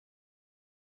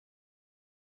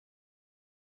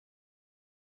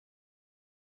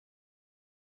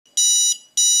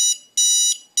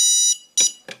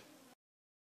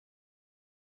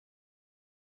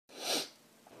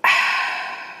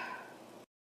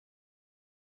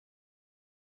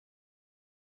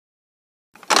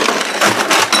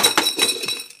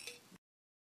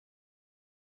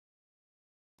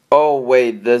Oh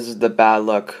wait, this is the bad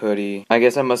luck hoodie. I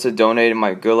guess I must have donated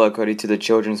my good luck hoodie to the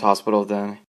children's hospital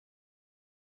then.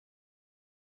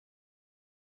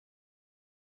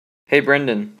 Hey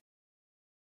Brendan.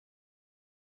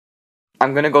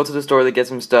 I'm gonna go to the store to get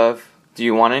some stuff. Do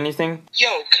you want anything? Yo,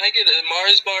 can I get a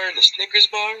Mars bar and a Snickers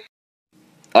bar?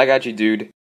 I got you,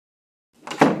 dude.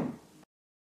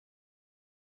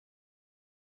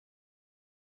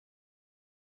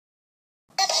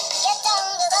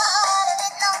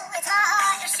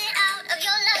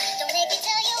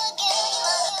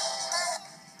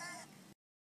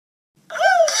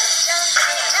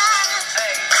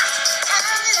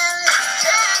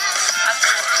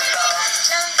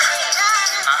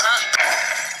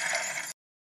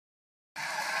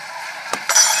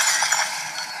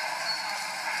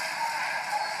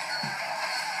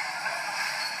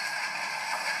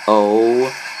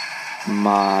 Oh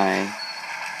my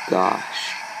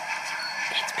gosh.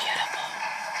 It's beautiful.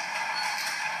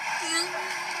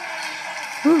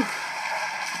 Whew.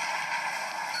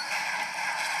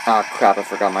 Ah, crap, I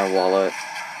forgot my wallet.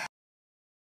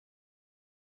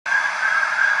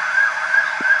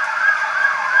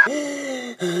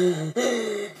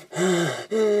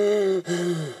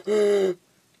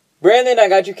 Brandon, I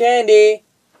got you candy.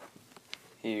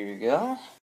 Here you go.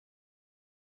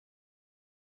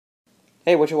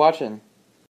 Hey, what you watching?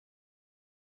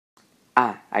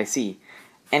 Ah, I see.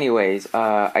 Anyways,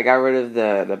 I got rid of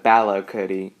the bad luck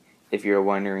hoodie, if you're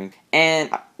wondering.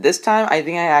 And this time, I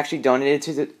think I actually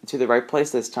donated to the right place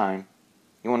this time.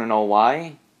 You wanna know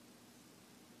why?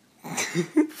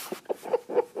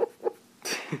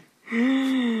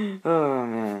 Oh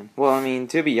man. Well, I mean,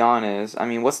 to be honest, I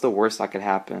mean, what's the worst that could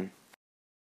happen?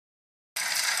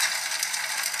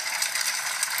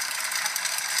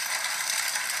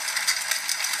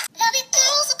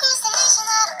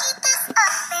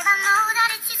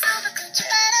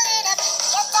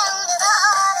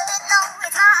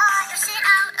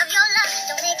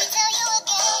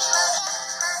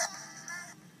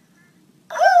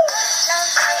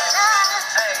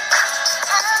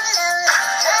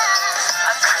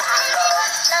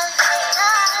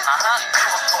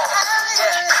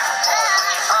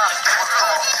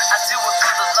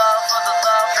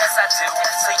 I do.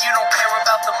 So you don't care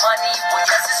about the money? Well,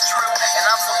 yes, it's true. And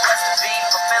I'm so blessed to be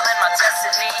fulfilling my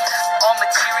destiny. All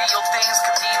material things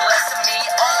could mean less to me.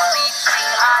 Only thing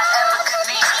I